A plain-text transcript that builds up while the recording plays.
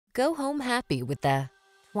Go home happy with the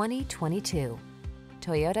 2022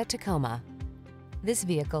 Toyota Tacoma. This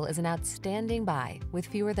vehicle is an outstanding buy with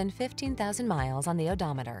fewer than 15,000 miles on the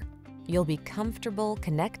odometer. You'll be comfortable,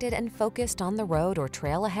 connected, and focused on the road or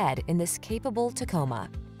trail ahead in this capable Tacoma.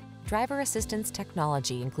 Driver assistance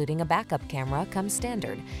technology, including a backup camera, comes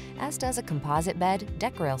standard, as does a composite bed,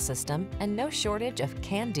 deck rail system, and no shortage of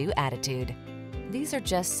can-do attitude. These are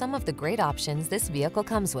just some of the great options this vehicle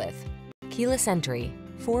comes with: keyless entry,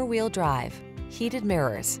 four-wheel drive, heated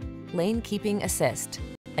mirrors, lane keeping assist,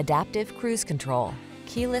 adaptive cruise control,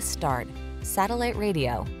 keyless start, satellite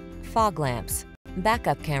radio, fog lamps,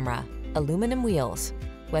 backup camera, aluminum wheels.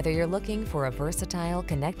 Whether you're looking for a versatile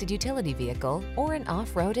connected utility vehicle or an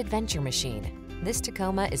off-road adventure machine, this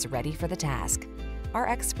Tacoma is ready for the task. Our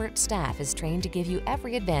expert staff is trained to give you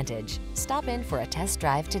every advantage. Stop in for a test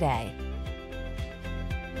drive today.